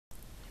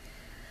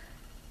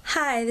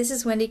Hi, this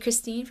is Wendy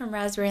Christine from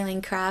Raspberry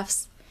Lane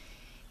Crafts.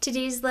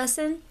 Today's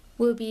lesson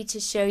will be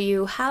to show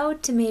you how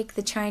to make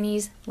the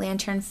Chinese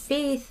lantern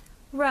faith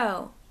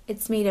row.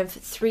 It's made of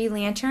 3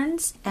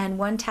 lanterns and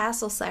 1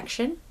 tassel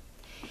section.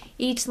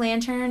 Each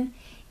lantern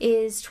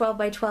is 12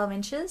 by 12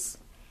 inches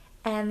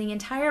and the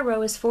entire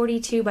row is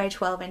 42 by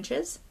 12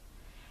 inches.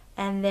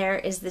 And there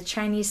is the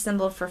Chinese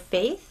symbol for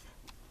faith.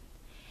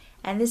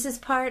 And this is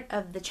part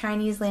of the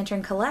Chinese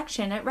lantern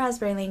collection at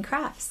Raspberry Lane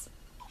Crafts.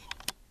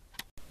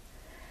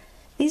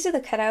 These are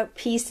the cutout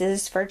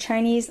pieces for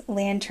Chinese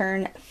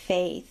lantern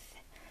faith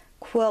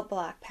quilt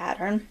block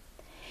pattern.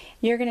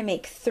 You're going to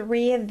make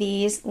 3 of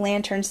these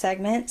lantern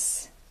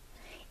segments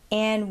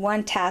and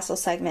 1 tassel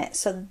segment.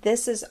 So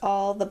this is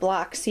all the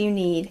blocks you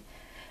need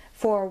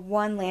for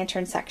 1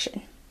 lantern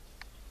section.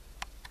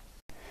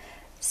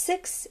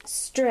 6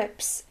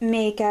 strips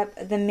make up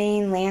the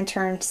main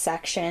lantern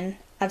section.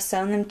 I've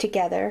sewn them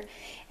together,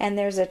 and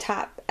there's a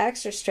top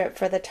extra strip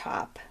for the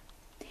top.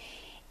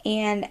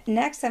 And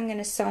next I'm going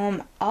to sew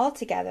them all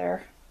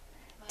together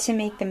to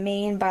make the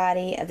main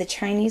body of the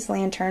Chinese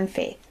lantern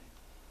faith.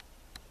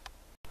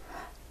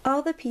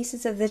 All the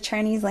pieces of the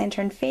Chinese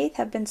lantern faith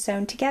have been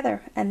sewn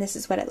together, and this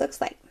is what it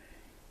looks like.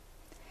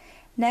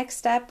 Next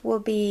step will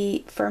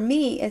be, for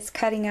me, is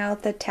cutting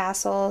out the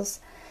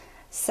tassels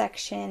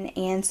section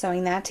and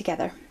sewing that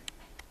together.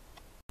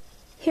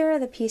 Here are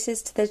the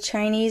pieces to the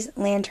Chinese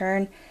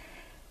lantern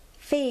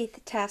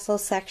faith tassel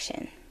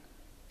section.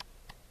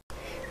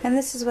 And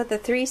this is what the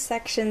 3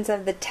 sections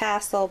of the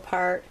tassel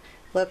part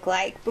look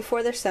like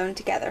before they're sewn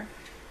together.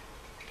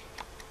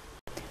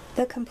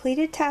 The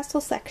completed tassel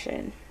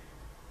section.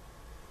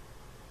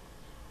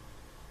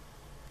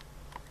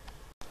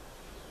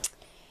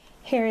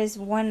 Here is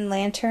 1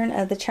 lantern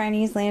of the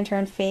Chinese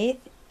lantern faith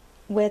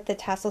with the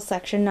tassel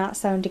section not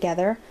sewn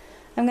together.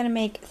 I'm going to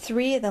make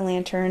 3 of the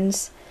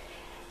lanterns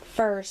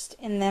first,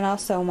 and then I'll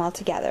sew them all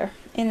together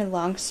in a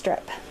long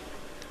strip.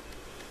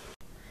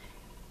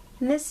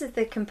 And this is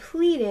the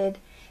completed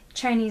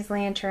Chinese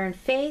lantern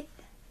faith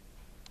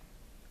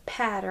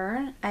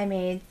pattern. I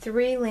made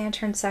 3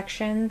 lantern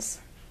sections.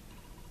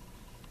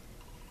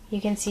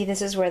 You can see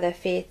this is where the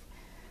faith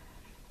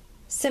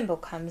symbol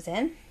comes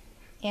in,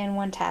 and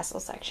 1 tassel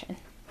section.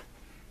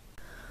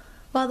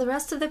 While the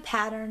rest of the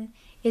pattern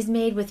is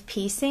made with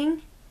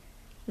piecing,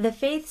 the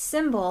faith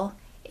symbol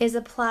is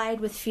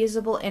applied with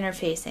fusible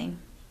interfacing.